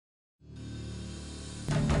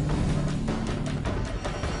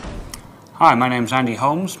Hi, my name is Andy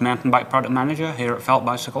Holmes, Mountain Bike Product Manager here at Felt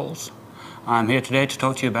Bicycles. I'm here today to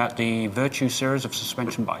talk to you about the Virtue series of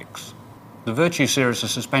suspension bikes. The Virtue series of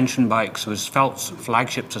suspension bikes was Felt's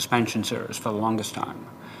flagship suspension series for the longest time.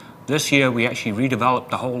 This year we actually redeveloped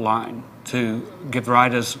the whole line to give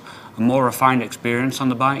riders a more refined experience on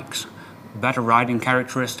the bikes, better riding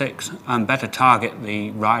characteristics, and better target the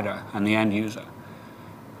rider and the end user.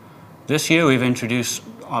 This year we've introduced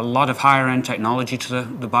a lot of higher end technology to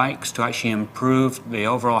the bikes to actually improve the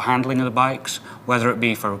overall handling of the bikes, whether it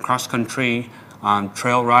be for cross-country,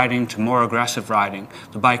 trail riding to more aggressive riding.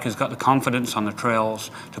 The bike has got the confidence on the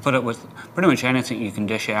trails to put it with pretty much anything you can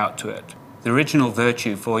dish out to it. The original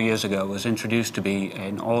Virtue 4 years ago was introduced to be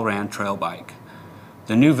an all-round trail bike.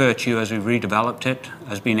 The new Virtue, as we've redeveloped it,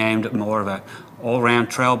 has been aimed at more of an all-round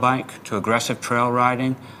trail bike to aggressive trail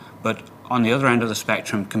riding, but on the other end of the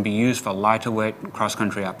spectrum can be used for lighter weight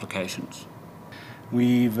cross-country applications.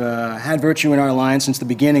 We've had Virtue in our line since the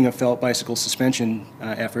beginning of Felt bicycle suspension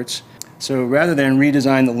efforts. So rather than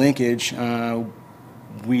redesign the linkage,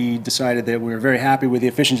 we decided that we were very happy with the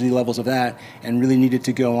efficiency levels of that and really needed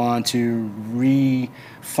to go on to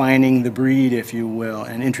refining the breed, if you will,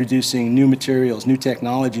 and introducing new materials, new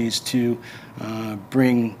technologies to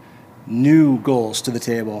bring new goals to the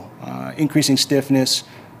table, increasing stiffness,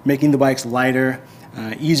 making the bikes lighter,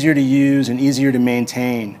 easier to use and easier to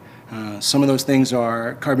maintain. Some of those things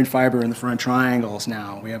are carbon fiber in the front triangles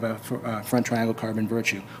now. We have a front triangle carbon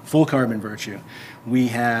Virtue, full carbon Virtue. We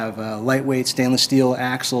have lightweight stainless steel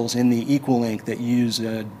axles in the EquaLink that use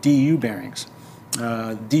DU bearings.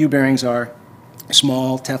 DU bearings are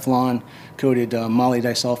small Teflon coated moly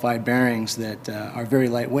disulfide bearings that are very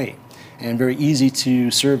lightweight and very easy to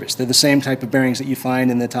service. They're the same type of bearings that you find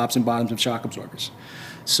in the tops and bottoms of shock absorbers.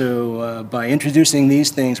 So by introducing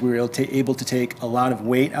these things, we were able to take a lot of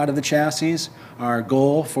weight out of the chassis. Our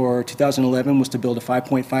goal for 2011 was to build a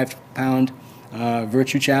 5.5-pound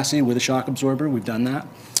Virtue chassis with a shock absorber. We've done that.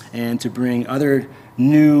 And to bring other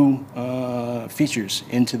new features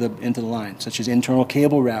into the line, such as internal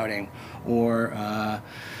cable routing or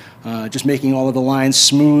just making all of the lines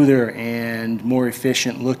smoother and more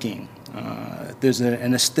efficient looking. There's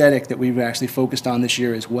an aesthetic that we've actually focused on this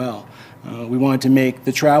year as well. We wanted to make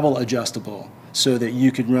the travel adjustable so that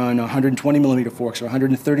you could run 120 millimeter forks or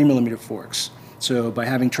 130 millimeter forks. So by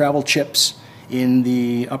having travel chips in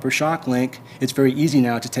the upper shock link, it's very easy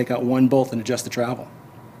now to take out one bolt and adjust the travel.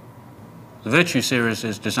 The Virtue series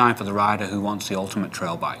is designed for the rider who wants the ultimate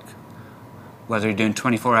trail bike. Whether you're doing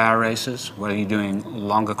 24-hour races, whether you're doing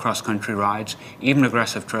longer cross-country rides, even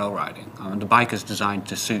aggressive trail riding. The bike is designed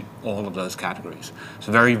to suit all of those categories. It's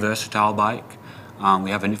a very versatile bike.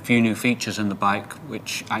 We have a few new features in the bike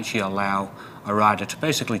which actually allow a rider to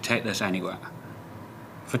basically take this anywhere.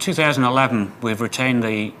 For 2011, we've retained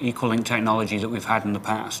the EquaLink technology that we've had in the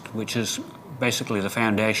past, which is basically the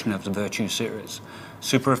foundation of the Virtue series.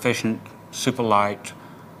 Super efficient, super light,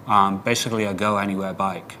 basically a go-anywhere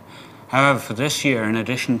bike. However, for this year, in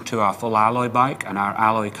addition to our full alloy bike and our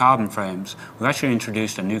alloy carbon frames, we've actually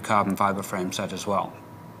introduced a new carbon fiber frame set as well.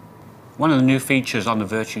 One of the new features on the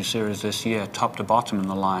Virtue series this year, top to bottom in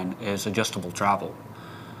the line, is adjustable travel.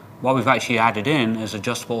 What we've actually added in is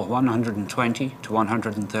adjustable 120 to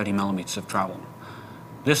 130 millimeters of travel.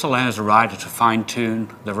 This allows a rider to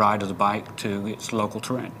fine-tune the ride of the bike to its local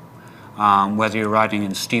terrain. Whether you're riding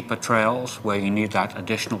in steeper trails where you need that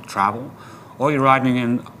additional travel, or you're riding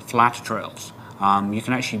in flat trails, you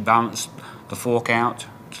can actually balance the fork out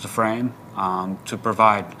to the frame to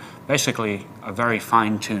provide basically a very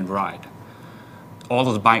fine-tuned ride. All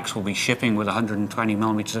of the bikes will be shipping with 120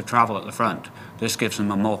 millimeters of travel at the front. This gives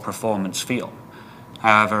them a more performance feel.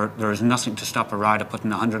 However, there is nothing to stop a rider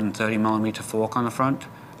putting a 130 millimeter fork on the front,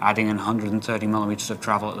 adding in 130 millimeters of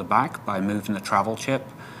travel at the back by moving the travel chip,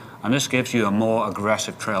 and this gives you a more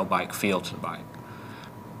aggressive trail bike feel to the bike.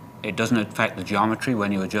 It doesn't affect the geometry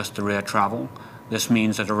when you adjust the rear travel. This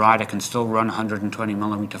means that a rider can still run 120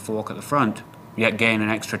 millimeter fork at the front, yet gain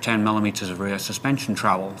an extra 10 millimeters of rear suspension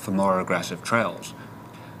travel for more aggressive trails.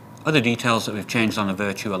 Other details that we've changed on the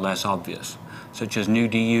Virtue are less obvious, such as new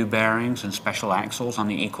DU bearings and special axles on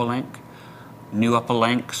the EquaLink, new upper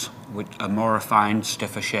links with a more refined,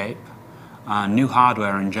 stiffer shape, new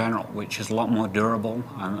hardware in general, which is a lot more durable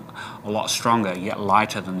and a lot stronger, yet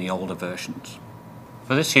lighter than the older versions.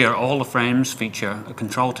 For this year, all the frames feature a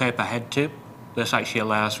control taper head tube. This actually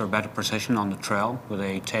allows for better precision on the trail with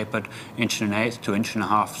a tapered 1.1 to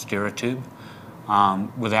 1.5 steerer tube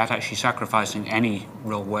without actually sacrificing any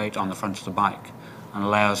real weight on the front of the bike, and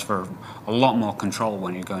allows for a lot more control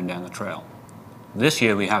when you're going down the trail. This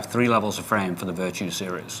year we have 3 levels of frame for the Virtue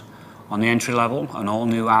series. On the entry level, an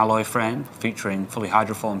all-new alloy frame featuring fully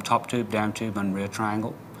hydroformed top tube, down tube and rear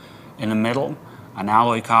triangle. In the middle, an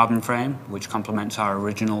alloy carbon frame which complements our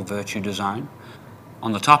original Virtue design.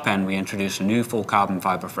 On the top end, we introduce a new full carbon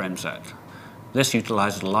fiber frame set. This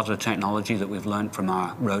utilizes a lot of the technology that we've learned from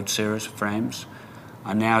our Road series frames,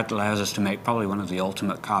 and now it allows us to make probably one of the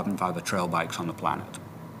ultimate carbon fiber trail bikes on the planet.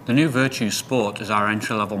 The new Virtue Sport is our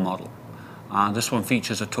entry-level model. This one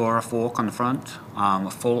features a Tourer fork on the front,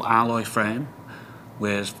 a full alloy frame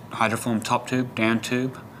with hydroform top tube, down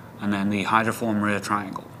tube, and then the hydroform rear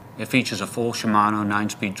triangle. It features a full Shimano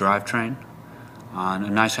 9-speed drivetrain and a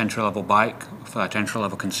nice entry-level bike for that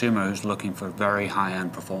entry-level consumer who's looking for very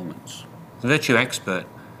high-end performance. The Virtue Expert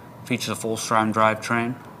features a full SRAM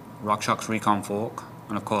drivetrain, RockShox Recon fork,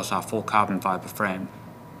 and of course our full carbon fiber frame,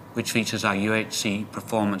 which features our UHC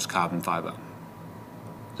Performance carbon fiber.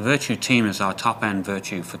 The Virtue Team is our top-end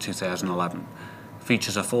Virtue for 2011. It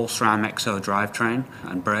features a full SRAM EXO drivetrain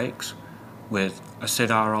and brakes with a SID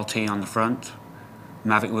RLT on the front,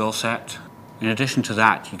 Mavic wheel set. In addition to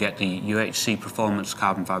that, you get the UHC Performance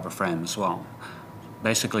carbon fiber frame as well,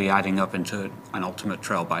 basically adding up into an ultimate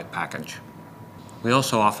trail bike package. We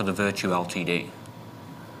also offer the Virtue LTD.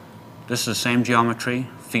 This is the same geometry,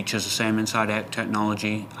 features the same inside-out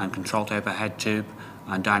technology and control taper head tube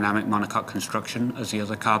and dynamic monocoque construction as the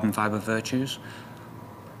other carbon fiber Virtues,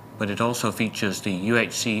 but it also features the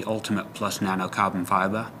UHC Ultimate Plus Nano carbon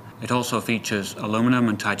fiber. It also features aluminum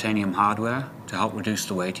and titanium hardware to help reduce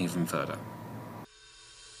the weight even further.